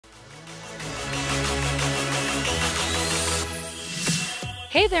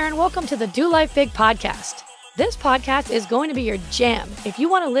Hey there, and welcome to the Do Life Big podcast. This podcast is going to be your jam if you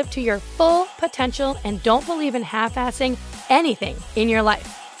want to live to your full potential and don't believe in half-assing anything in your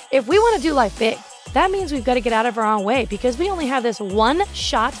life. If we want to do life big, that means we've got to get out of our own way because we only have this one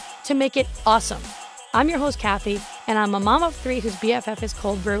shot to make it awesome. I'm your host, Kathy, and I'm a mom of three whose BFF is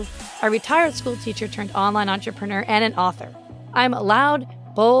cold brew, a retired school teacher turned online entrepreneur, and an author. I'm loud,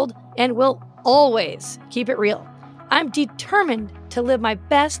 bold, and will always keep it real. I'm determined to live my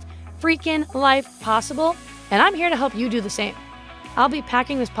best freaking life possible, and I'm here to help you do the same. I'll be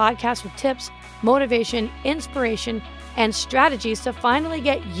packing this podcast with tips, motivation, inspiration, and strategies to finally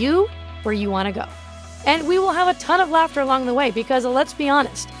get you where you want to go. And we will have a ton of laughter along the way because, let's be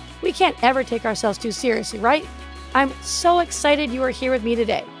honest, we can't ever take ourselves too seriously, right? I'm so excited you are here with me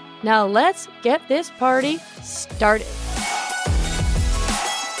today. Now let's get this party started.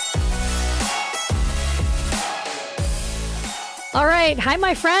 All right. Hi,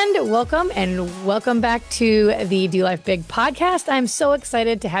 my friend. Welcome back to the Do Life Big podcast. I'm so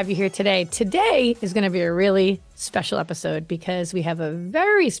excited to have you here today. Today is going to be a really special episode because we have a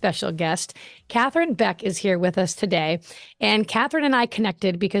very special guest. Katherine Beck is here with us today. And Katherine and I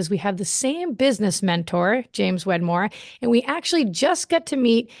connected because we have the same business mentor, James Wedmore, and we actually just got to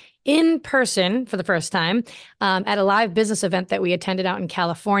meet in person for the first time at a live business event that we attended out in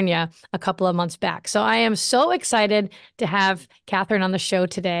California a couple of months back. So I am so excited to have Katherine on the show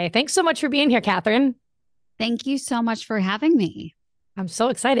today. Thanks so much for being here, Katherine. Thank you so much for having me. I'm so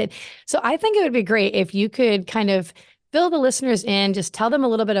excited. So I think it would be great if you could kind of fill the listeners in, just tell them a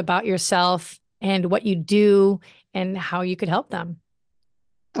little bit about yourself and what you do and how you could help them.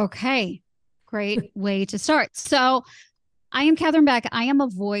 Okay, great way to start. So I am Katherine Beck. I am a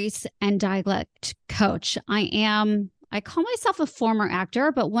voice and dialect coach. I call myself a former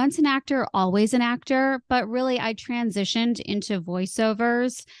actor, but once an actor, always an actor. But really, I transitioned into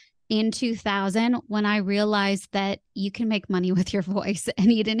voiceovers in 2000 when I realized that you can make money with your voice and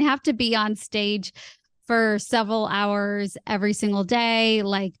you didn't have to be on stage for several hours every single day,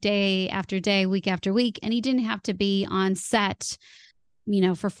 like day after day, week after week. And you didn't have to be on set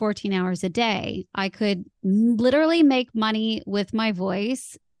for 14 hours a day. I could literally make money with my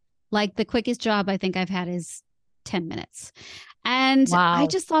voice. Like the quickest job I think I've had is 10 minutes. And wow. I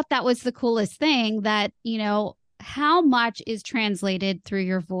just thought that was the coolest thing that, how much is translated through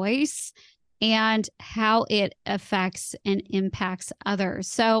your voice and how it affects and impacts others.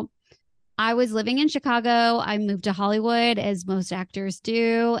 So I was living in Chicago. I moved to Hollywood, as most actors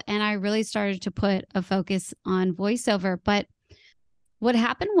do, and I really started to put a focus on voiceover. But what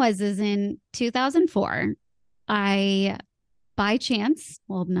happened is in 2004, I, by chance,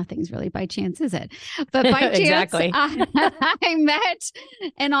 well, nothing's really by chance, is it? But by chance, exactly. I met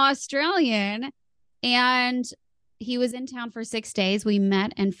an Australian, and he was in town for 6 days. We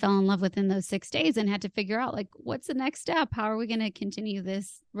met and fell in love within those 6 days and had to figure out, what's the next step? How are we going to continue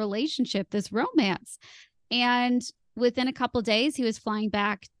this relationship, this romance? And within a couple of days, he was flying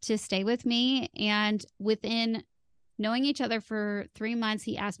back to stay with me. And within knowing each other for 3 months,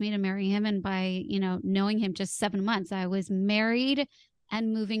 he asked me to marry him. And by, knowing him just 7 months, I was married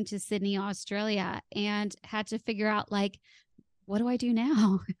and moving to Sydney, Australia, and had to figure out, what do I do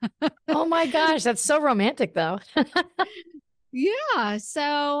now? Oh my gosh, that's so romantic though. Yeah.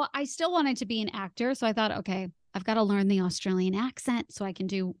 So I still wanted to be an actor. So I thought, okay, I've got to learn the Australian accent so I can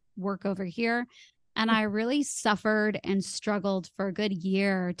do work over here. And I really suffered and struggled for a good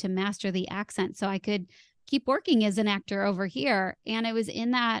year to master the accent so I could keep working as an actor over here. And it was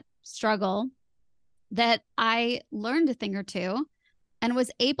in that struggle that I learned a thing or two and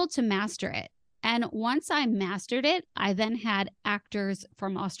was able to master it. And once I mastered it, I then had actors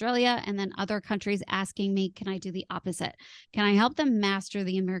from Australia and then other countries asking me, can I do the opposite? Can I help them master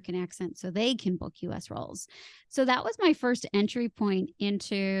the American accent so they can book US roles? So that was my first entry point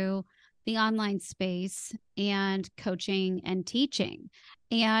into the online space and coaching and teaching.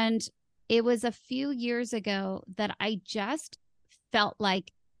 And it was a few years ago that I just felt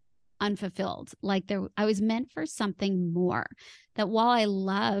unfulfilled, I was meant for something more. That while I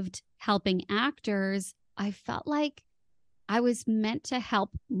loved helping actors, I felt like I was meant to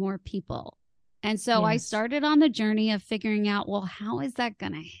help more people. And so I started on the journey of figuring out, well, how is that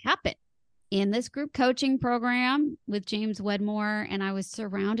going to happen? In this group coaching program with James Wedmore, and I was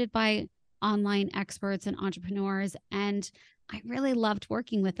surrounded by online experts and entrepreneurs, and I really loved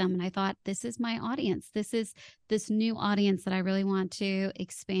working with them. And I thought, this is my audience. This is this new audience that I really want to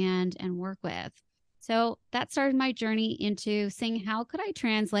expand and work with. So that started my journey into seeing how could I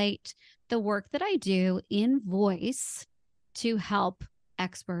translate the work that I do in voice to help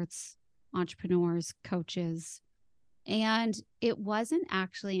experts, entrepreneurs, coaches And it wasn't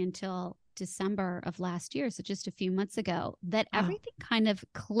actually until December of last year, so just a few months ago, that everything kind of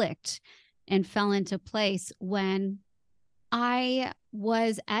clicked and fell into place when I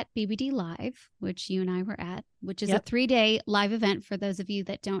was at BBD Live, which you and I were at, which is a 3-day live event for those of you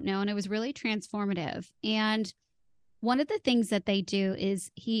that don't know. And it was really transformative. And one of the things that they do is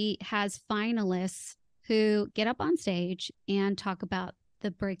he has finalists who get up on stage and talk about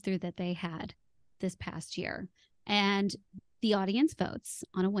the breakthrough that they had this past year. And the audience votes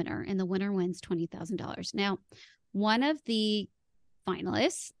on a winner, and the winner wins $20,000. Now, one of the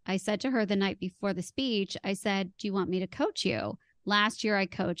finalists, I said to her the night before the speech, I said, do you want me to coach you? Last year, I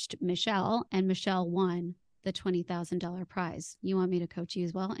coached Michelle, and Michelle won the $20,000 prize. You want me to coach you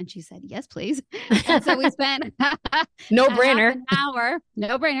as well? And she said, yes, please. And so we spent no brainer. An hour,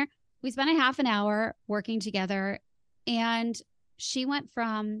 no brainer. We spent a half an hour working together, and she went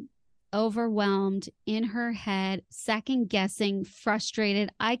from overwhelmed, in her head, second guessing, frustrated,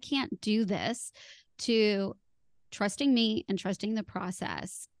 I can't do this, to trusting me and trusting the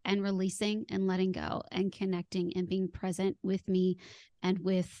process and releasing and letting go and connecting and being present with me and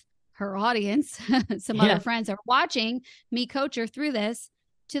with her audience. Some other friends are watching me coach her through this,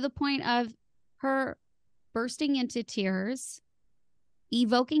 to the point of her bursting into tears,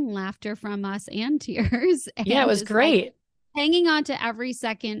 evoking laughter from us and tears. Yeah, it was great. Hanging on to every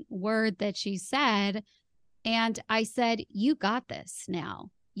second word that she said. And I said, you got this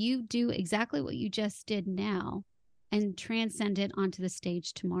now. You do exactly what you just did now and transcend it onto the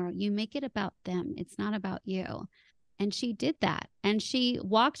stage tomorrow. You make it about them. It's not about you. And she did that. And she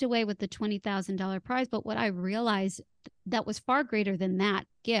walked away with the $20,000 prize. But what I realized that was far greater than that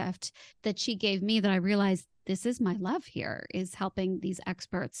gift that she gave me, that I realized this is my love here, is helping these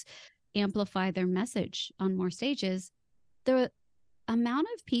experts amplify their message on more stages. The amount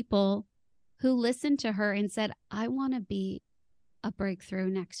of people who listened to her and said, I want to be a breakthrough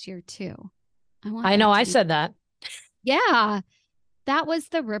next year too. I know, I said that. Yeah. That was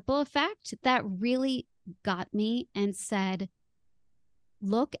the ripple effect that really got me and said,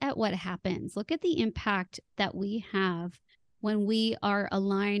 look at what happens. Look at the impact that we have when we are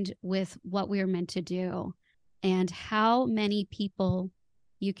aligned with what we are meant to do, and how many people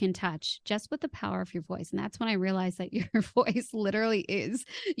you can touch just with the power of your voice. And that's when I realized that your voice literally is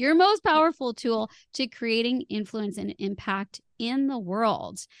your most powerful tool to creating influence and impact in the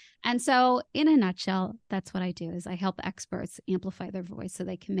world. And so in a nutshell, that's what I do, is I help experts amplify their voice so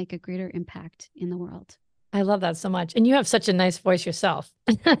they can make a greater impact in the world. I love that so much. And you have such a nice voice yourself.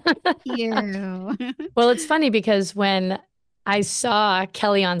 You. Well, it's funny because when I saw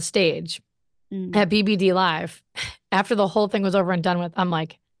Kelly on stage at BBD Live, after the whole thing was over and done with, I'm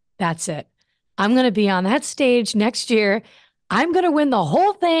like, that's it. I'm going to be on that stage next year. I'm going to win the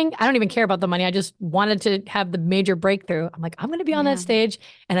whole thing. I don't even care about the money. I just wanted to have the major breakthrough. I'm like, I'm going to be on that stage,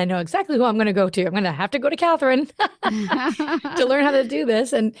 and I know exactly who I'm going to go to. I'm going to have to go to Katherine to learn how to do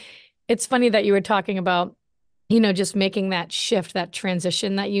this. And it's funny that you were talking about, you know, just making that shift, that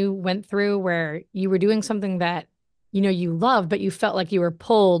transition that you went through, where you were doing something that, you know, you loved, but you felt like you were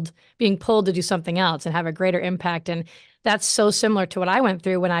being pulled to do something else and have a greater impact. And that's so similar to what I went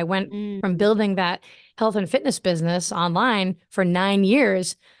through when I went from building that health and fitness business online for 9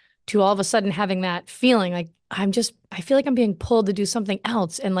 years to all of a sudden having that feeling like I feel like I'm being pulled to do something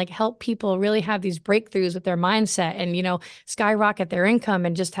else and like help people really have these breakthroughs with their mindset and, you know, skyrocket their income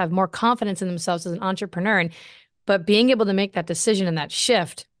and just have more confidence in themselves as an entrepreneur. But being able to make that decision and that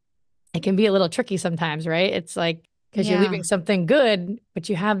shift, it can be a little tricky sometimes, right? It's like, because you're leaving something good, but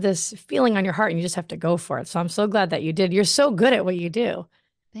you have this feeling on your heart and you just have to go for it. So I'm so glad that you did. You're so good at what you do.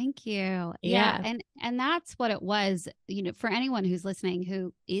 Thank you. Yeah. And that's what it was, you know, for anyone who's listening,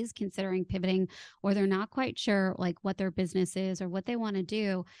 who is considering pivoting, or they're not quite sure like what their business is or what they want to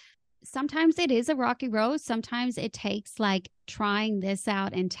do. Sometimes it is a rocky road. Sometimes it takes like trying this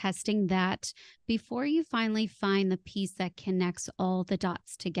out and testing that before you finally find the piece that connects all the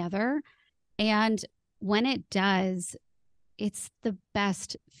dots together. And when it does, it's the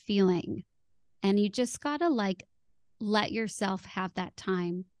best feeling. And you just got to like let yourself have that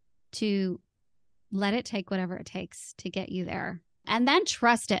time to let it take whatever it takes to get you there. And then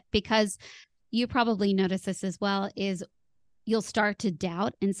trust it, because you probably notice this as well, is you'll start to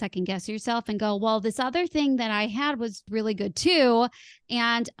doubt and second guess yourself and go, well, this other thing that I had was really good too.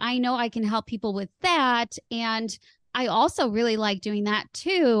 And I know I can help people with that. And I also really like doing that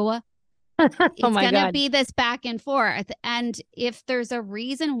too. It's going to be this back and forth. And if there's a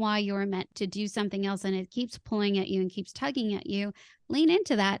reason why you're meant to do something else and it keeps pulling at you and keeps tugging at you, lean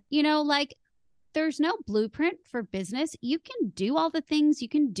into that. You know, like there's no blueprint for business. You can do all the things, you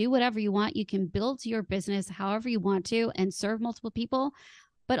can do whatever you want, you can build your business however you want to and serve multiple people.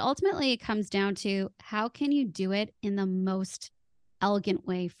 But ultimately, it comes down to how can you do it in the most elegant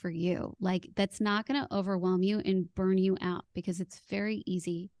way for you? Like, that's not going to overwhelm you and burn you out, because it's very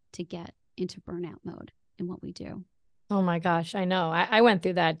easy to get into burnout mode in what we do. Oh my gosh, I know. I went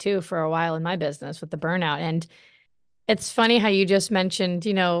through that too for a while in my business with the burnout. And it's funny how you just mentioned,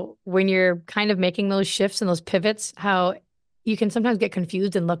 when you're kind of making those shifts and those pivots, how you can sometimes get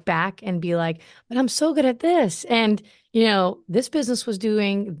confused and look back and be like, but I'm so good at this. And, this business was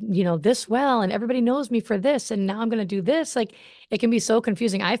doing, this well, and everybody knows me for this. And now I'm going to do this. Like, it can be so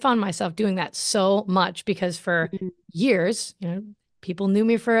confusing. I found myself doing that so much because for years, people knew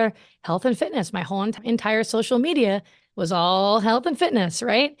me for health and fitness. My whole entire social media was all health and fitness,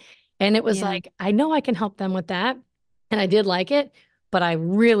 right? And it was like, I know I can help them with that. And I did like it, but I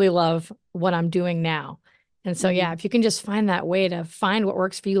really love what I'm doing now. And so, yeah, if you can just find that way to find what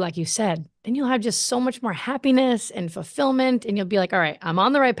works for you, like you said, then you'll have just so much more happiness and fulfillment. And you'll be like, all right, I'm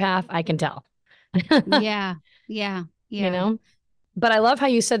on the right path. I can tell. Yeah. But I love how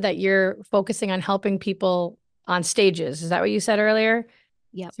you said that you're focusing on helping people on stages. Is that what you said earlier?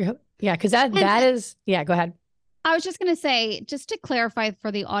 Yep. Yeah, because that is, yeah, go ahead. I was just going to say, just to clarify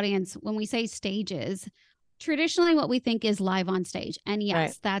for the audience, when we say stages, traditionally what we think is live on stage. And yes,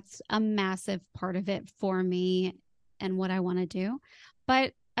 Right. That's a massive part of it for me and what I want to do.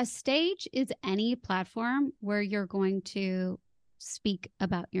 But a stage is any platform where you're going to speak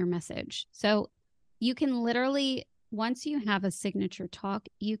about your message. So you can literally, once you have a signature talk,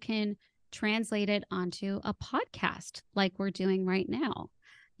 you can translate it onto a podcast like we're doing right now.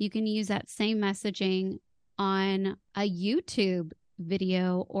 You can use that same messaging on a YouTube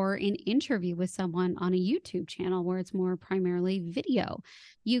video or an interview with someone on a YouTube channel where it's more primarily video.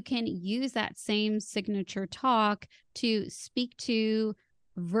 You can use that same signature talk to speak to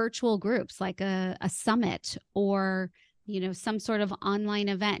virtual groups like a summit or some sort of online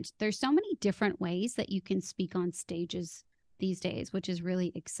event. There's so many different ways that you can speak on stages these days, which is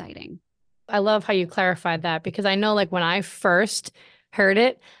really exciting. I love how you clarified that, because I know, like, when I first heard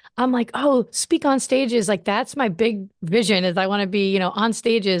it, I'm like, oh, speak on stages. Like, that's my big vision, is I want to be, on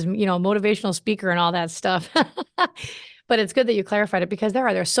stages, motivational speaker and all that stuff. But it's good that you clarified it, because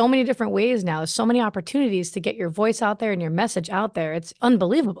there's so many different ways now. There's so many opportunities to get your voice out there and your message out there. It's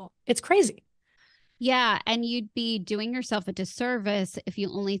unbelievable. It's crazy. Yeah. And you'd be doing yourself a disservice if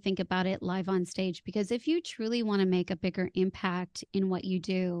you only think about it live on stage, because if you truly want to make a bigger impact in what you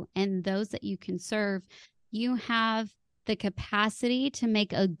do and those that you can serve, you have the capacity to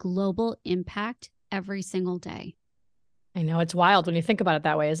make a global impact every single day. I know, it's wild when you think about it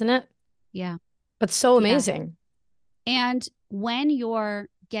that way, isn't it? Yeah. But so amazing. Yeah. And when you're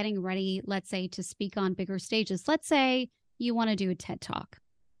getting ready, let's say, to speak on bigger stages, let's say you want to do a TED Talk.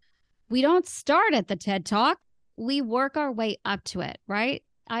 We don't start at the TED Talk. We work our way up to it, right?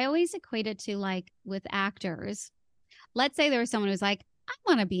 I always equate it to, like, with actors. Let's say there was someone who's like, I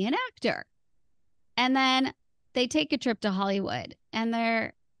want to be an actor. And then they take a trip to Hollywood and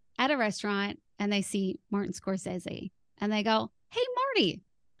they're at a restaurant and they see Martin Scorsese and they go, hey, Marty,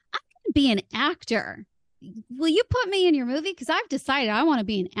 I'm going to be an actor. Will you put me in your movie? Because I've decided I want to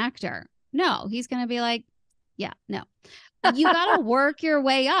be an actor. No, he's going to be like, yeah, no. You got to work your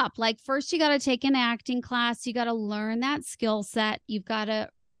way up. Like, first you got to take an acting class. You got to learn that skill set. You've got to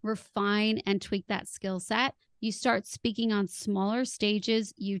refine and tweak that skill set. You start speaking on smaller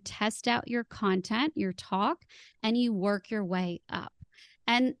stages. You test out your content, your talk, and you work your way up.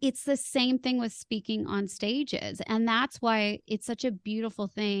 And it's the same thing with speaking on stages. And that's why it's such a beautiful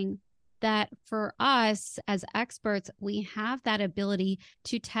thing that for us as experts, we have that ability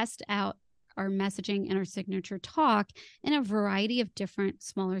to test out our messaging and our signature talk in a variety of different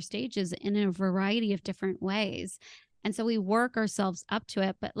smaller stages in a variety of different ways. And so we work ourselves up to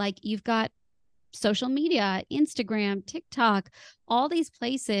it. But like, you've got social media, Instagram, TikTok, all these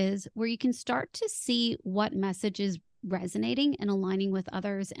places where you can start to see what message is resonating and aligning with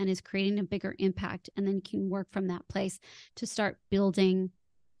others and is creating a bigger impact. And then you can work from that place to start building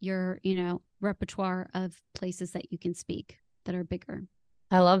your, repertoire of places that you can speak that are bigger.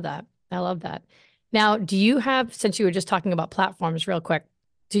 I love that. I love that. Now, do you have, since you were just talking about platforms real quick,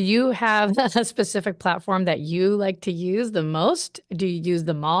 do you have a specific platform that you like to use the most? Do you use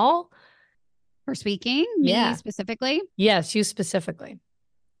them all? For speaking, Yeah. me specifically? Yes, you specifically.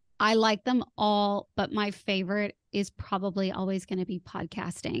 I like them all, but my favorite is probably always going to be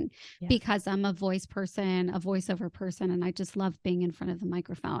podcasting because I'm a voice person, a voiceover person, and I just love being in front of the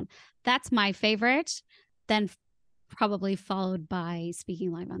microphone. That's my favorite. Then probably followed by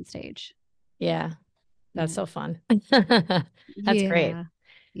speaking live on stage. Yeah. That's Yeah. so fun. That's great. Yeah.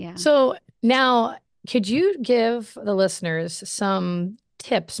 Yeah. So now, could you give the listeners some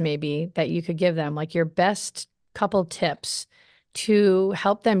tips maybe that you could give them, like your best couple tips to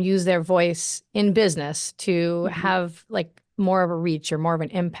help them use their voice in business to Mhm. have like more of a reach or more of an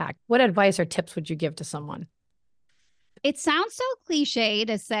impact? What advice or tips would you give to someone? It sounds so cliche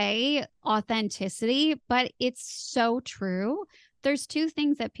to say authenticity, but it's so true. There's two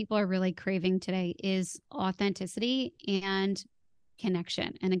things that people are really craving today is authenticity and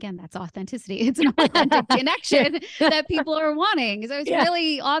connection. And again, that's authenticity. It's an authentic Yeah. connection that people are wanting. So it's Yeah.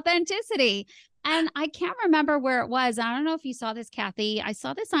 really authenticity. And I can't remember where it was. I don't know if you saw this, Kathy. I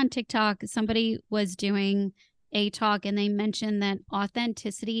saw this on TikTok. Somebody was doing a talk and they mentioned that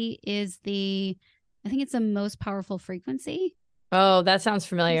authenticity is I think it's the most powerful frequency. Oh, that sounds You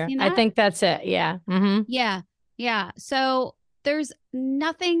familiar. seen I that? think that's it. Yeah. Hmm. Yeah. Yeah. So there's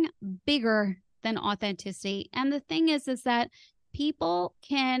nothing bigger than authenticity. And the thing is that people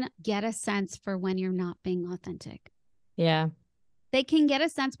can get a sense for when you're not being authentic. Yeah. They can get a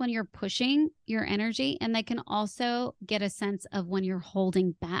sense when you're pushing your energy, and they can also get a sense of when you're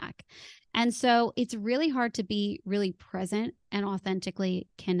holding back. And so it's really hard to be really present and authentically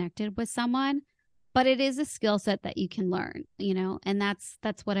connected with someone, but it is a skill set that you can learn, and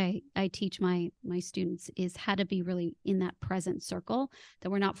that's what I teach my students is how to be really in that present circle, that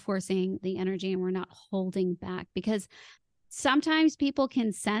we're not forcing the energy and we're not holding back, because sometimes people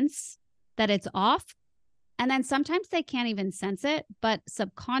can sense that it's off, and then sometimes they can't even sense it, but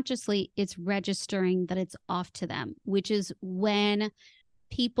subconsciously it's registering that it's off to them, which is when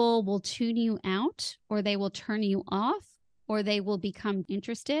people will tune you out, or they will turn you off, or they will become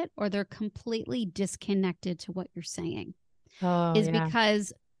interested, or they're completely disconnected to what you're saying, Oh, is yeah.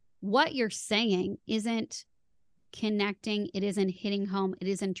 because what you're saying isn't connecting, it isn't hitting home, it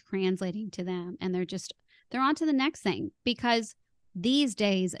isn't translating to them. And they're on to the next thing, because these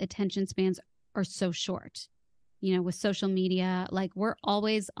days attention spans are so short. With social media, like we're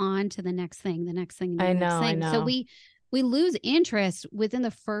always on to the next thing, the next thing, and the I next know. I thing. So know. we lose interest within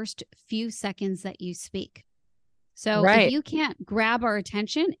the first few seconds that you speak. So if Right. you can't grab our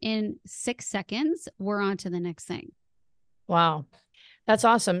attention in 6 seconds, we're on to the next thing. Wow. That's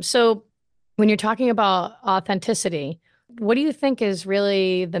awesome. So, when you're talking about authenticity, what do you think is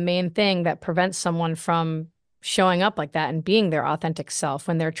really the main thing that prevents someone from showing up like that and being their authentic self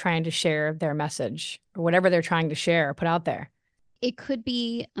when they're trying to share their message or whatever they're trying to share or put out there? It could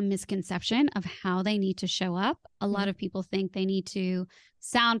be a misconception of how they need to show up. A lot Mhm. of people think they need to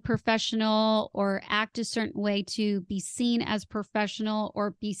sound professional or act a certain way to be seen as professional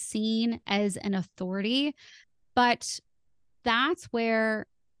or be seen as an authority. But that's where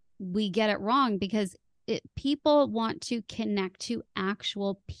we get it wrong, because people want to connect to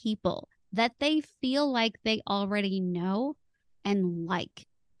actual people that they feel like they already know and like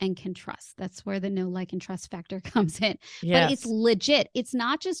and can trust. That's where the know, like, and trust factor comes in. But it's Yes. legit. It's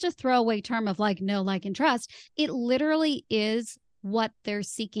not just a throwaway term of like know, like, and trust. It literally is what they're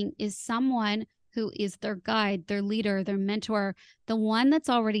seeking, is someone who is their guide, their leader, their mentor, the one that's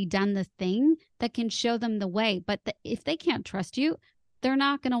already done the thing that can show them the way. But if they can't trust you, they're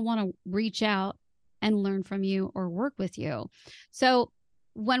not going to want to reach out and learn from you or work with you. So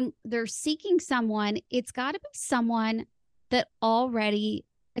when they're seeking someone, it's got to be someone that already,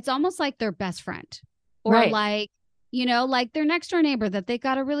 it's almost like their best friend, or Right. like, like their next door neighbor that they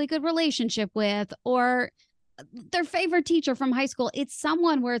got a really good relationship with, or their favorite teacher from high school. It's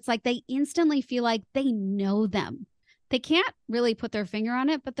someone where it's like they instantly feel like they know them. They can't really put their finger on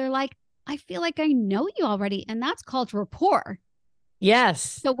it, but they're like, I feel like I know you already. And that's called rapport.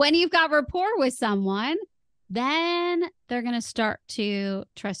 Yes. So when you've got rapport with someone, then they're going to start to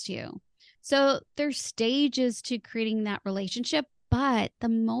trust you. So there's stages to creating that relationship. But the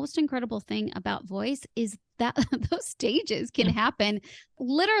most incredible thing about voice is that those stages can happen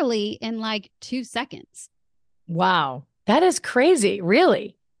literally in like 2 seconds. Wow. That is crazy.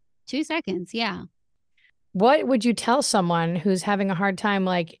 Really. 2 seconds. Yeah. What would you tell someone who's having a hard time,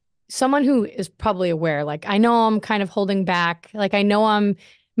 like someone who is probably aware, like, I know I'm kind of holding back, like, I know I'm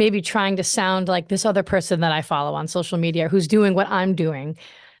maybe trying to sound like this other person that I follow on social media who's doing what I'm doing.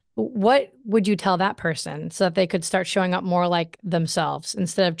 What would you tell that person so that they could start showing up more like themselves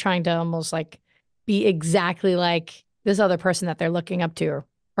instead of trying to almost like be exactly like this other person that they're looking up to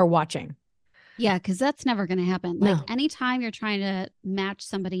or watching? Yeah, because that's never going to happen. Like No. anytime you're trying to match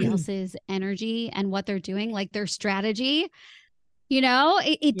somebody else's energy and what they're doing, like their strategy, it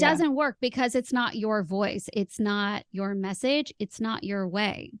Yeah. doesn't work, because it's not your voice. It's not your message. It's not your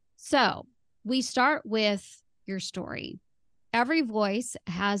way. So we start with your story. Every voice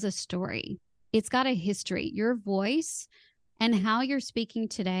has a story. it's got a history. Your voice and how you're speaking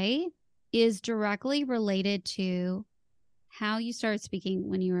today is directly related to how you started speaking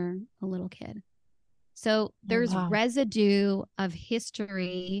when you were a little kid. So Oh, there's wow. residue of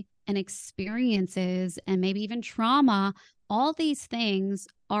history and experiences and maybe even trauma. All these things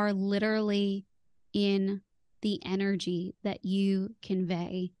are literally in the energy that you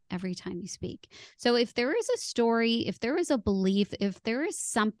convey every time you speak. So if there is a story, if there is a belief, if there is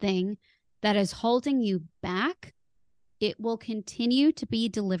something that is holding you back, it will continue to be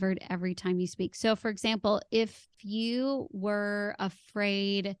delivered every time you speak. So, for example, if you were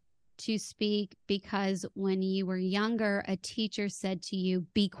afraid to speak because when you were younger, a teacher said to you,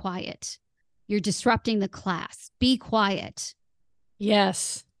 be quiet, you're disrupting the class, be quiet.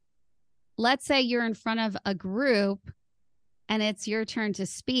 Yes. Let's say you're in front of a group and it's your turn to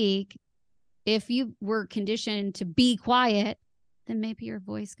speak. If you were conditioned to be quiet, then maybe your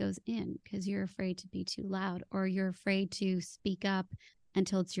voice goes in because you're afraid to be too loud, or you're afraid to speak up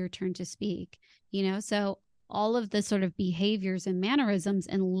until it's your turn to speak, So all of the sort of behaviors and mannerisms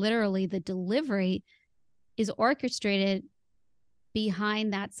and literally the delivery is orchestrated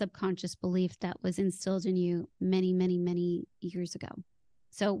behind that subconscious belief that was instilled in you many, many, many years ago.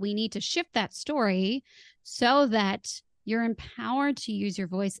 So we need to shift that story so that you're empowered to use your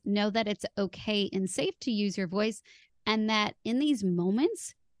voice, know that it's okay and safe to use your voice, and that in these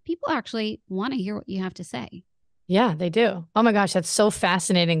moments, people actually want to hear what you have to say. Yeah, they do. Oh my gosh, that's so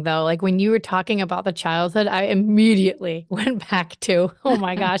fascinating though. Like when you were talking about the childhood, I immediately went back to, oh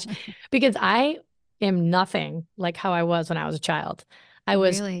my gosh, because I am nothing like how I was when I was a child. I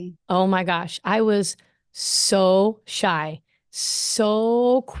was, Really? oh my gosh, I was so shy,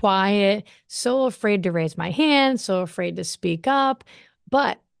 so quiet, so afraid to raise my hand, so afraid to speak up.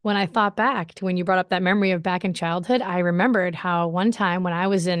 But when I thought back to when you brought up that memory of back in childhood, I remembered how one time when I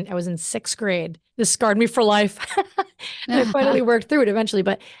was in sixth grade, this scarred me for life. And I finally worked through it eventually.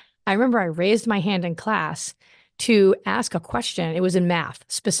 But I remember I raised my hand in class to ask a question. It was in math,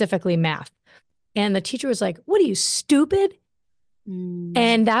 specifically math. And the teacher was like, "What are you, stupid?" Mm.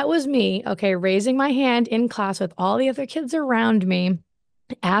 And that was me, okay, raising my hand in class with all the other kids around me,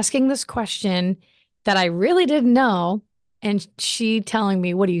 asking this question that I really didn't know. And she telling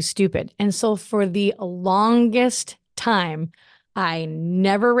me, "What are you, stupid?" And so for the longest time, I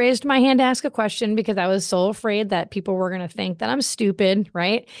never raised my hand to ask a question because I was so afraid that people were going to think that I'm stupid,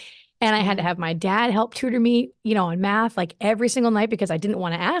 right? And I had to Yeah. have my dad help tutor me, in math like every single night because I didn't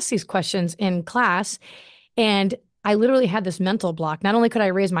want to ask these questions in class. And I literally had this mental block. Not only could I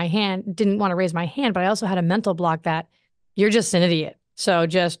raise my hand, didn't want to raise my hand, but I also had a mental block that you're just an idiot. So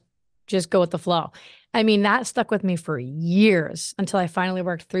just go with the flow. I mean, that stuck with me for years until I finally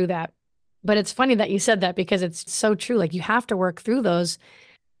worked through that. But it's funny that you said that because it's so true. Like you have to work through those,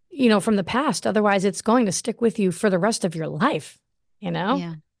 from the past. Otherwise, it's going to stick with you for the rest of your life, you know?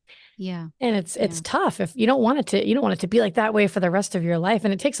 Yeah. Yeah. And it's Yeah. tough if you don't want it to be like that way for the rest of your life.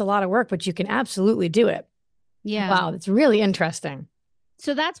 And it takes a lot of work, but you can absolutely do it. Yeah. Wow, that's really interesting.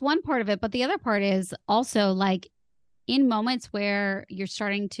 So that's one part of it. But the other part is also like in moments where you're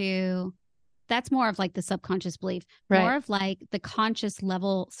starting to, that's more of like the subconscious belief, more Right. of like the conscious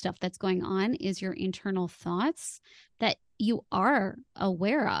level stuff that's going on is your internal thoughts that you are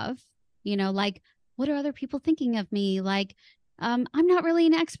aware of, like what are other people thinking of me? Like, I'm not really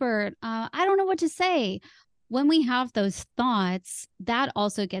an expert. I don't know what to say. When we have those thoughts, that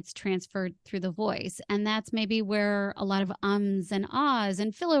also gets transferred through the voice. And that's maybe where a lot of ums and ahs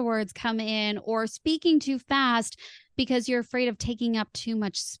and filler words come in, or speaking too fast because you're afraid of taking up too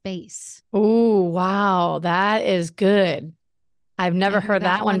much space. Oh, wow. That is good. I've I never hear heard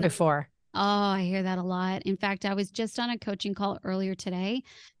that that one one. before. Oh, I hear that a lot. In fact, I was just on a coaching call earlier today,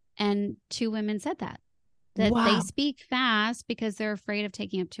 and two women said that they Wow. speak fast because they're afraid of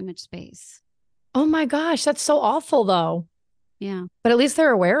taking up too much space. Oh my gosh, that's so awful though. Yeah. But at least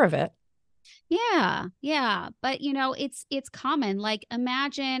they're aware of it. Yeah, yeah, but it's common. Like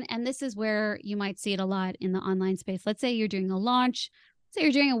imagine, and this is where you might see it a lot in the online space. Let's say you're doing a launch, say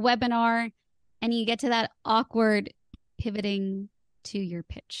you're doing a webinar, and you get to that awkward pivoting to your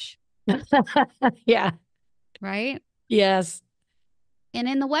pitch, Yeah. right? Yes. And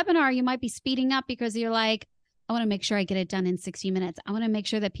in the webinar, you might be speeding up because you're like, I want to make sure I get it done in 60 minutes. I want to make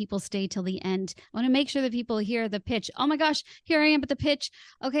sure that people stay till the end. I want to make sure that people hear the pitch. Oh my gosh, here I am at the pitch.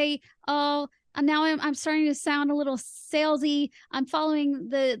 Okay. Oh, and now I'm starting to sound a little salesy. I'm following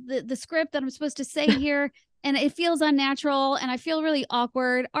the script that I'm supposed to say here, and it feels unnatural and I feel really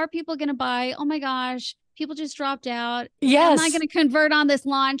awkward. Are people going to buy? Oh my gosh, people just dropped out. Am I Yes. going to convert on this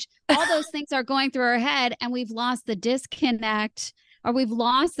launch? All those things are going through our head, and we've lost the disconnect or we've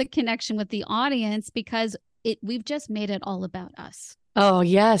lost the connection with the audience because we've just made it all about us. Oh,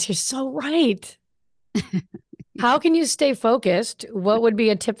 yes, you're so right. How can you stay focused? What would be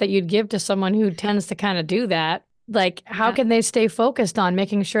a tip that you'd give to someone who tends to kind of do that? Like, how Yeah. can they stay focused on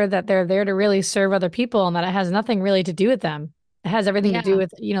making sure that they're there to really serve other people and that it has nothing really to do with them? It has everything to do Yeah.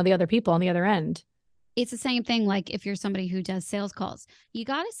 with, the other people on the other end. It's the same thing. Like if you're somebody who does sales calls, you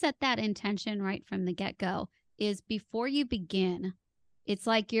got to set that intention right from the get go. Is before you begin, it's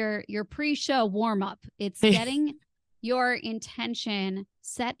like your pre-show warm up. It's getting your intention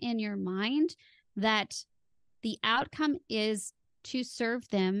set in your mind that the outcome is to serve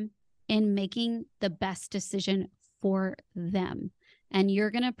them in making the best decision for them. And you're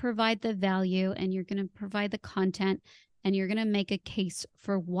going to provide the value, and you're going to provide the content, and you're going to make a case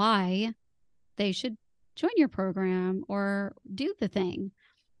for why they should join your program or do the thing.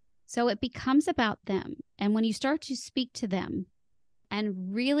 So it becomes about them. And when you start to speak to them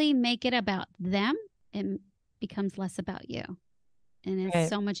and really make it about them, it becomes less about you. And it's Right.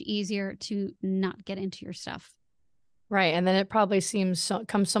 so much easier to not get into your stuff. Right. And then it probably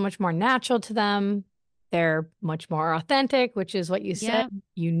comes so much more natural to them. They're much more authentic, which is what you said Yeah.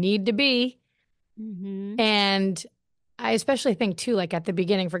 you need to be. Mm-hmm. And I especially think too, like at the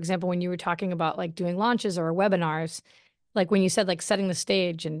beginning, for example, when you were talking about like doing launches or webinars, like when you said like setting the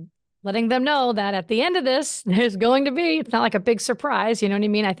stage and letting them know that at the end of this, there's going to be, it's not like a big surprise. You know what I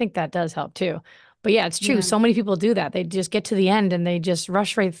mean? I think that does help too. But yeah, it's true. Yeah. So many people do that. They just get to the end and they just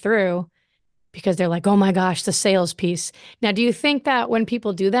rush right through because they're like, oh my gosh, the sales piece. Now, do you think that when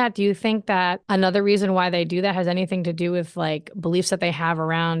people do that, do you think that another reason why they do that has anything to do with like beliefs that they have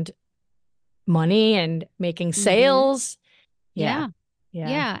around money and making Mm-hmm. sales? Yeah. Yeah. Yeah.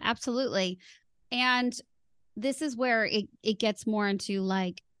 Yeah, absolutely. And this is where it gets more into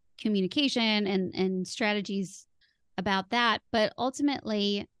like communication and strategies about that. But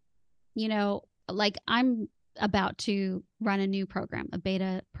ultimately, like I'm about to run a new program, a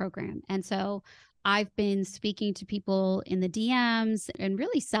beta program. And so I've been speaking to people in the DMs and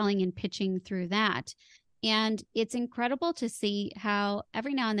really selling and pitching through that. And it's incredible to see how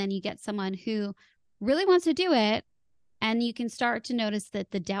every now and then you get someone who really wants to do it. And you can start to notice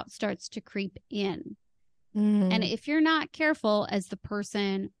that the doubt starts to creep in. And if you're not careful as the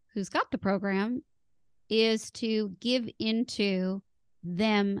person who's got the program, is to give into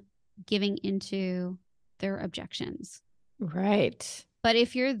them giving into their objections. Right. But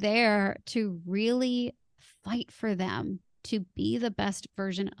if you're there to really fight for them to be the best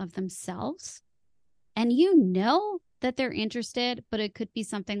version of themselves, and you know that they're interested, but it could be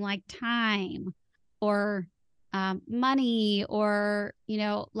something like time or money or,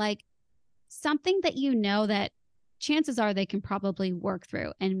 like something that that chances are they can probably work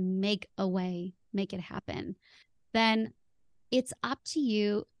through and make a way, make it happen, then it's up to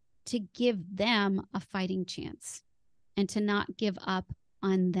you to give them a fighting chance and to not give up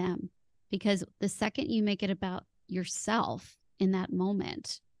on them. Because the second you make it about yourself in that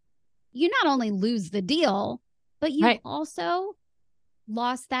moment, you not only lose the deal, but you've Right. also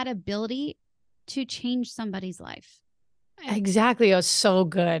lost that ability to change somebody's life. Exactly. It was so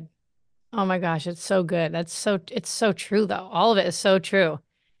good. Oh my gosh, it's so good. It's so true though. All of it is so true.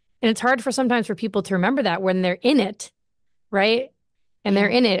 And it's hard for sometimes for people to remember that when they're in it, right? And they're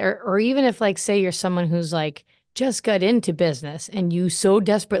Yeah. in it, or even if like say you're someone who's like just got into business and you so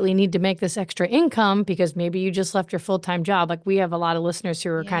desperately need to make this extra income because maybe you just left your full-time job. Like we have a lot of listeners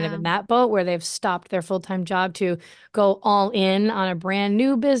who are kind of Yeah. in that boat where they've stopped their full-time job to go all in on a brand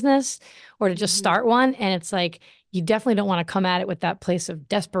new business or to just Mm-hmm. start one. And it's like you definitely don't want to come at it with that place of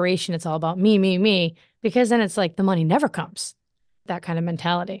desperation. It's all about me, because then it's like the money never comes. That kind of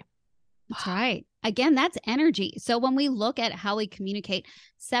mentality. That's right. Again, that's energy. So when we look at how we communicate,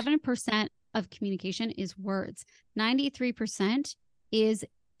 7% of communication is words, 93% is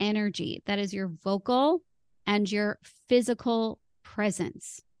energy. That is your vocal and your physical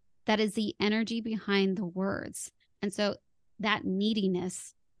presence. That is the energy behind the words. And so that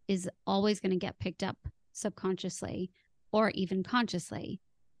neediness is always going to get picked up subconsciously or even consciously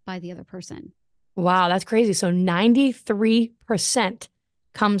by the other person. Wow, that's crazy. So 93%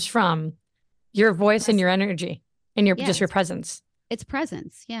 comes from your voice and Yes. your energy and your just your Yes. presence. It's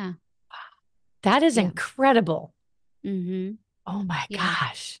presence. Yeah. That is Yeah. incredible. Mm-hmm. Oh my Yeah.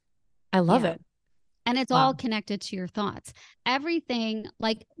 gosh. I love Yeah. it. And it's Wow. all connected to your thoughts. Everything,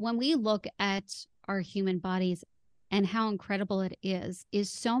 like when we look at our human bodies and how incredible it is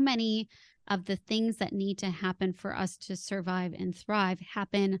so many of the things that need to happen for us to survive and thrive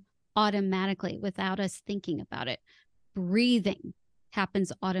happen automatically without us thinking about it. Breathing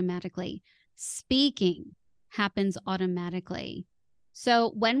happens automatically. Speaking happens automatically.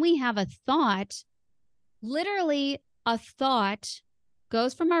 So when we have a thought, literally a thought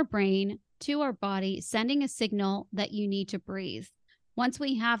goes from our brain to our body, sending a signal that you need to breathe. Once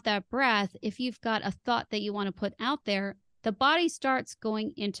we have that breath, if you've got a thought that you want to put out there, the body starts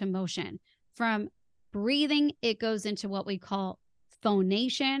going into motion. From breathing, it goes into what we call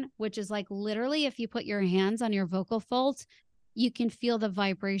phonation, which is like literally if you put your hands on your vocal folds, you can feel the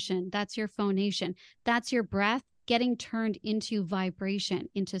vibration. That's your phonation. That's your breath getting turned into vibration,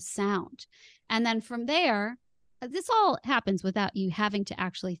 into sound. And then from there, this all happens without you having to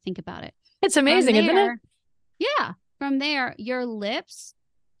actually think about it. It's amazing, isn't it? Yeah. From there, your lips,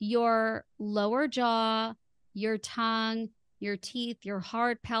 your lower jaw, your tongue, your teeth, your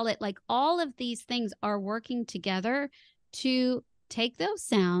hard palate, like all of these things are working together to take those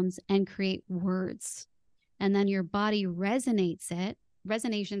sounds and create words. And then your body resonates it.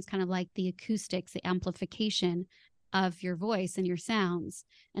 Resonation is kind of like the acoustics, the amplification of your voice and your sounds.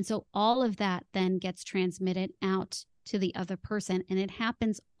 And so all of that then gets transmitted out to the other person, and it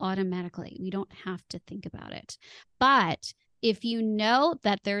happens automatically. We don't have to think about it. But if you know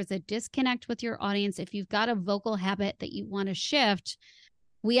that there's a disconnect with your audience, if you've got a vocal habit that you want to shift,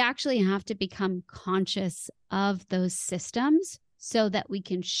 we actually have to become conscious of those systems so that we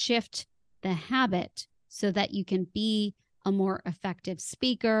can shift the habit so that you can be a more effective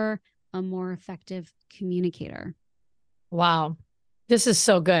speaker, a more effective communicator. Wow. This is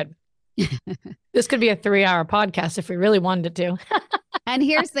so good. This could be a 3-hour podcast if we really wanted it to. And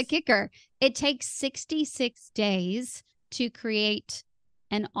here's the kicker. It takes 66 days to create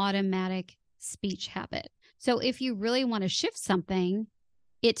an automatic speech habit. So if you really want to shift something,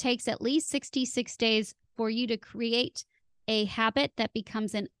 it takes at least 66 days for you to create a habit that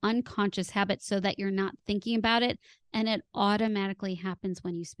becomes an unconscious habit so that you're not thinking about it, and it automatically happens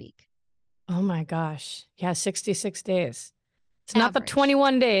when you speak. Oh my gosh. Yeah, 66 days. It's Average. not the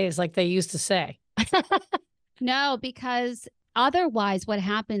 21 days like they used to say. No, because otherwise what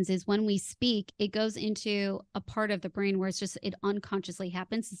happens is when we speak, it goes into a part of the brain where it unconsciously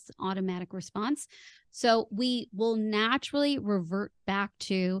happens. It's an automatic response. So we will naturally revert back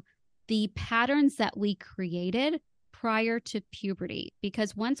to the patterns that we created prior to puberty.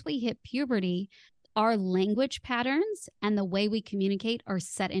 Because once we hit puberty, our language patterns and the way we communicate are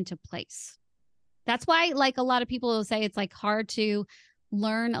set into place. That's why, like, a lot of people will say it's like hard to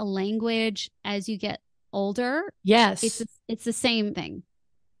learn a language as you get older. Yes. It's the same thing.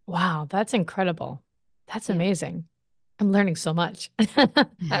 Wow, that's incredible. That's amazing. I'm learning so much.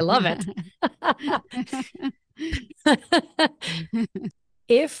 I love it.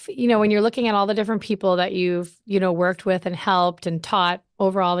 If, when you're looking at all the different people that you've, worked with and helped and taught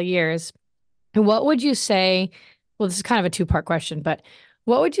over all the years, what would you say, well, this is kind of a 2-part question, but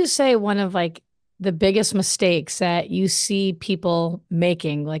what would you say one of like the biggest mistakes that you see people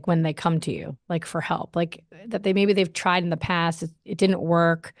making, like when they come to you, like for help, like that they've tried in the past, it didn't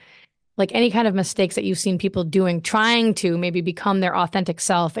work, like any kind of mistakes that you've seen people doing, trying to maybe become their authentic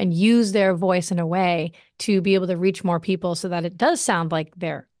self and use their voice in a way to be able to reach more people so that it does sound like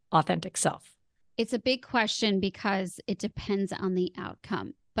their authentic self? It's a big question because it depends on the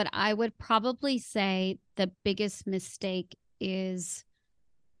outcome. But I would probably say the biggest mistake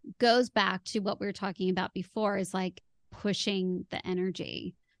goes back to what we were talking about before, is like pushing the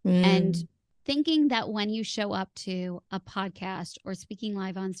energy and thinking that when you show up to a podcast or speaking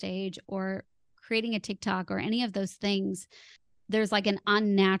live on stage or creating a TikTok or any of those things, there's like an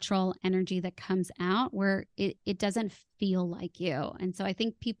unnatural energy that comes out where it doesn't feel like you. And so I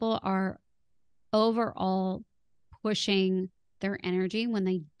think people are overall pushing their energy when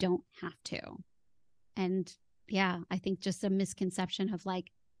they don't have to. And yeah, I think just a misconception of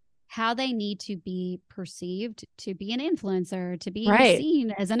like how they need to be perceived to be an influencer, to be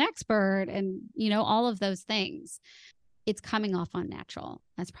seen as an expert, and, all of those things. It's coming off unnatural.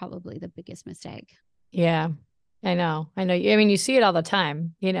 That's probably the biggest mistake. Yeah, I know. I mean, you see it all the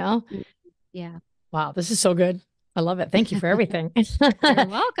time, Yeah. Wow, this is so good. I love it. Thank you for everything. You're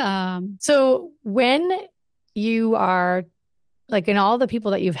welcome. So when you are like in all the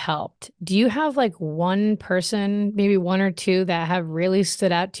people that you've helped, do you have like one person, maybe one or two that have really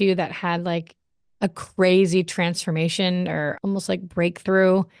stood out to you that had like a crazy transformation or almost like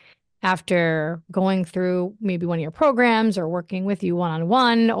breakthrough after going through maybe one of your programs or working with you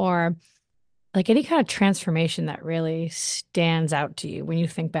one-on-one, or like any kind of transformation that really stands out to you when you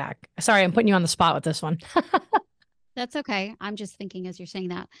think back? Sorry, I'm putting you on the spot with this one. That's okay. I'm just thinking as you're saying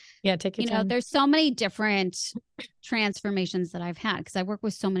that. Yeah, take your time. There's so many different transformations that I've had because I work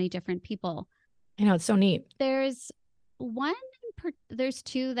with so many different people. I know, it's so neat. There's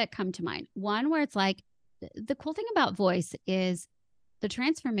two that come to mind. One where it's like, the cool thing about voice is the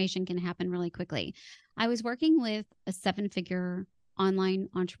transformation can happen really quickly. I was working with a 7-figure online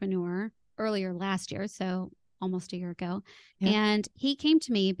entrepreneur earlier last year, so almost a year ago. Yeah. And he came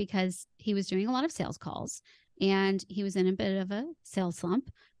to me because he was doing a lot of sales calls and he was in a bit of a sales slump.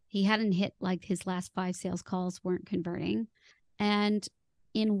 He hadn't hit, like, his last 5 sales calls weren't converting. And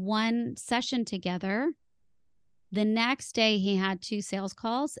in one session together, the next day he had 2 sales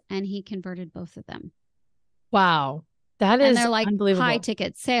calls and he converted both of them. Wow. That And is they're like high unbelievable.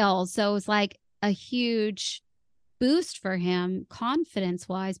 ticket sales. So it was like a huge boost for him confidence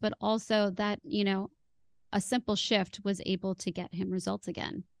wise, but also that, a simple shift was able to get him results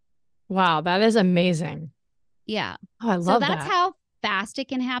again. Wow. That is amazing. Yeah. Oh, I So love that's that. how fast it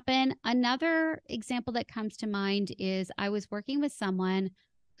can happen. Another example that comes to mind is I was working with someone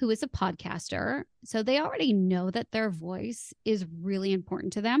who is a podcaster. So they already know that their voice is really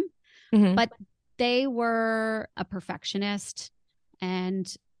important to them, Mhm. but they were a perfectionist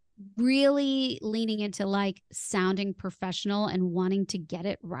and really leaning into like sounding professional and wanting to get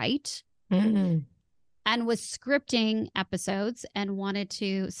it right, Mm. and was scripting episodes and wanted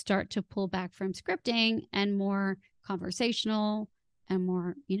to start to pull back from scripting and more conversational and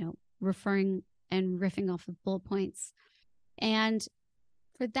more, referring and riffing off of bullet points. And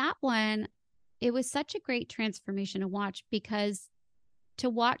for that one, it was such a great transformation to watch, because to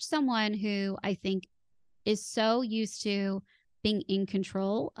watch someone who I think is so used to being in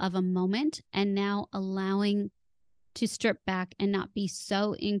control of a moment and now allowing to strip back and not be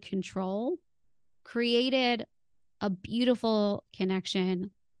so in control created a beautiful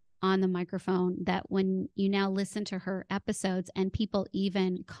connection on the microphone, that when you now listen to her episodes and people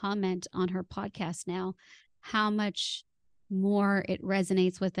even comment on her podcast now, how much more it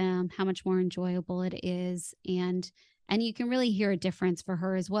resonates with them, how much more enjoyable it is. And you can really hear a difference for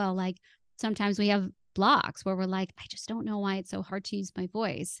her as well. Like sometimes we have blocks where we're like, I just don't know why it's so hard to use my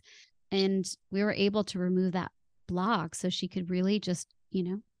voice. And we were able to remove that block so she could really just,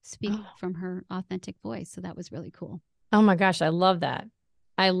 speak Oh. from her authentic voice. So that was really cool. Oh my gosh, I love that.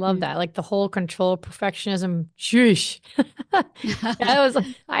 I love Mm. that. Like the whole control, perfectionism. Sheesh.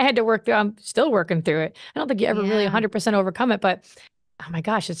 I had to work through, I'm still working through it. I don't think you ever really Yeah. 100% overcome it, but oh my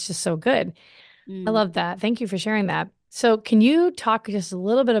gosh, it's just so good. I Mm. love that. Thank you for sharing that. So, can you talk just a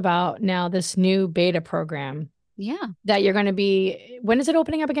little bit about now this new beta program Yeah. that you're going to be, when is it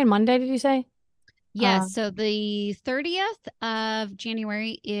opening up again? Monday, did you say? Uh, Yes. So the 30th of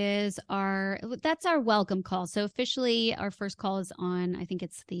January is that's our welcome call. So officially our first call is on, I think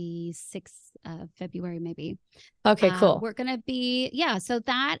it's the 6th of February, maybe. okay, cool. We're going to yeah. So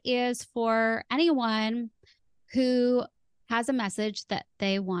that is for anyone who has a message that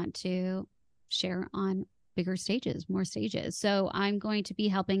they want to share on bigger stages, more stages. So I'm going to be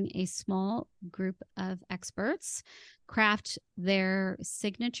helping a small group of experts craft their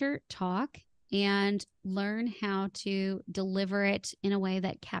signature talk and learn how to deliver it in a way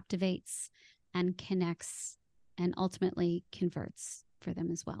that captivates and connects and ultimately converts for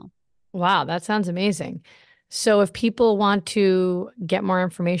them as well. Wow, that sounds amazing. So if people want to get more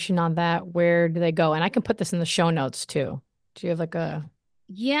information on that, where do they go? And I can put this in the show notes too. Do you have like a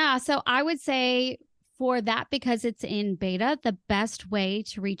Yeah. So I would say for that, because it's in beta, the best way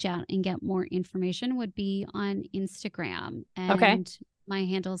to reach out and get more information would be on Instagram. okay? And my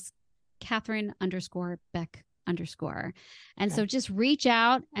handle's Katherine_Beck_. And Okay. so just reach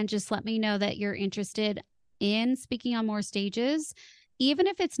out and just let me know that you're interested in speaking on more stages. Even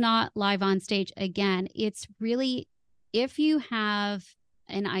if it's not live on stage, again, it's really, if you have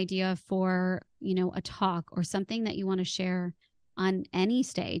an idea for, a talk or something that you want to share on any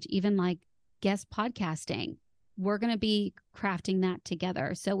stage, even like guest podcasting, we're going to be crafting that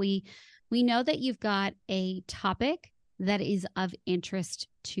together. So we know that you've got a topic that is of interest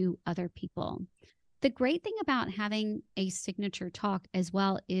to other people. The great thing about having a signature talk as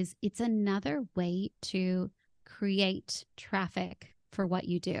well is it's another way to create traffic for what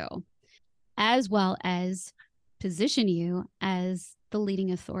you do, as well as position you as the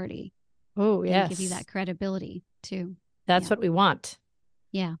leading authority Oh, and give you that yes. credibility too. That's Yeah. what we want.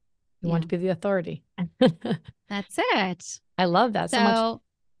 Yeah. We want to Yeah. be the authority. That's it. I love that so much. So,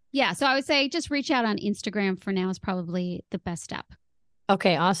 yeah. So I would say just reach out on Instagram for now is probably the best step.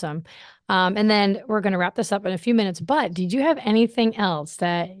 Okay, awesome. And then we're going to wrap this up in a few minutes, but did you have anything else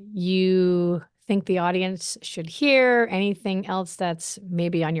that you think the audience should hear? Anything else that's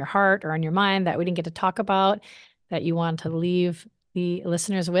maybe on your heart or on your mind that we didn't get to talk about that you want to leave the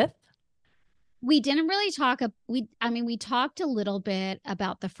listeners with? We didn't really talk. We talked a little bit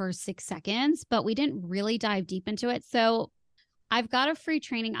about the first 6 seconds, but we didn't really dive deep into it. So I've got a free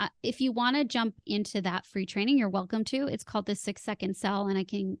training. If you want to jump into that free training, you're welcome to. It's called the 6-Second Sell, and I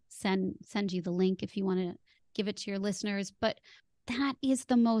can send you the link if you want to give it to your listeners. But that is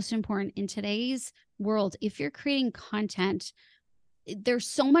the most important in today's world. If you're creating content, there's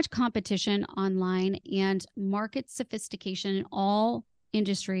so much competition online, and market sophistication in all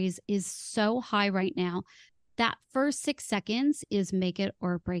industries is so high right now. That first 6 seconds is make it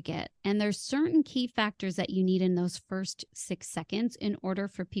or break it. And there's certain key factors that you need in those first 6 seconds in order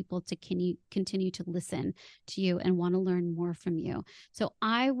for people to continue to listen to you and want to learn more from you. So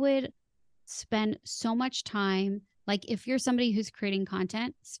I would spend so much time, like if you're somebody who's creating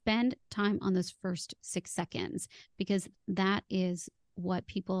content, spend time on those first 6 seconds, because that is what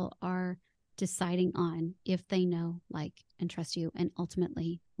people are deciding on if they know, like, and trust you and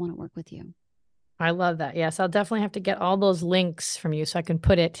ultimately want to work with you. I love that. Yes, I'll definitely have to get all those links from you so I can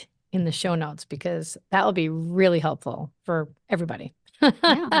put it in the show notes, because that will be really helpful for everybody.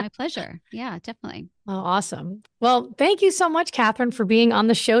 Yeah, my pleasure. Yeah, definitely. Oh, awesome. Well, thank you so much, Katherine, for being on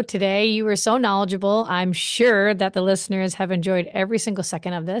the show today. You were so knowledgeable. I'm sure that the listeners have enjoyed every single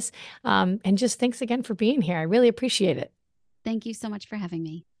second of this. And just thanks again for being here. I really appreciate it. Thank you so much for having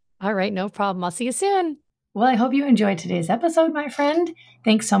me. All right, no problem. I'll see you soon. Well, I hope you enjoyed today's episode, my friend.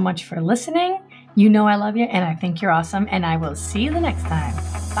 Thanks so much for listening. You know I love you, and I think you're awesome, and I will see you the next time.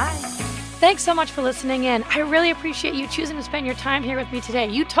 Bye. Thanks so much for listening in. I really appreciate you choosing to spend your time here with me today.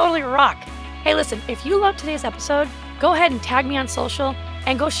 You totally rock. Hey, listen, if you loved today's episode, go ahead and tag me on social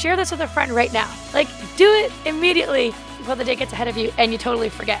and go share this with a friend right now. Like, do it immediately before the day gets ahead of you and you totally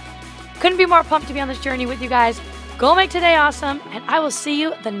forget. Couldn't be more pumped to be on this journey with you guys. Go make today awesome, and I will see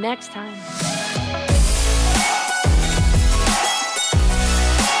you the next time.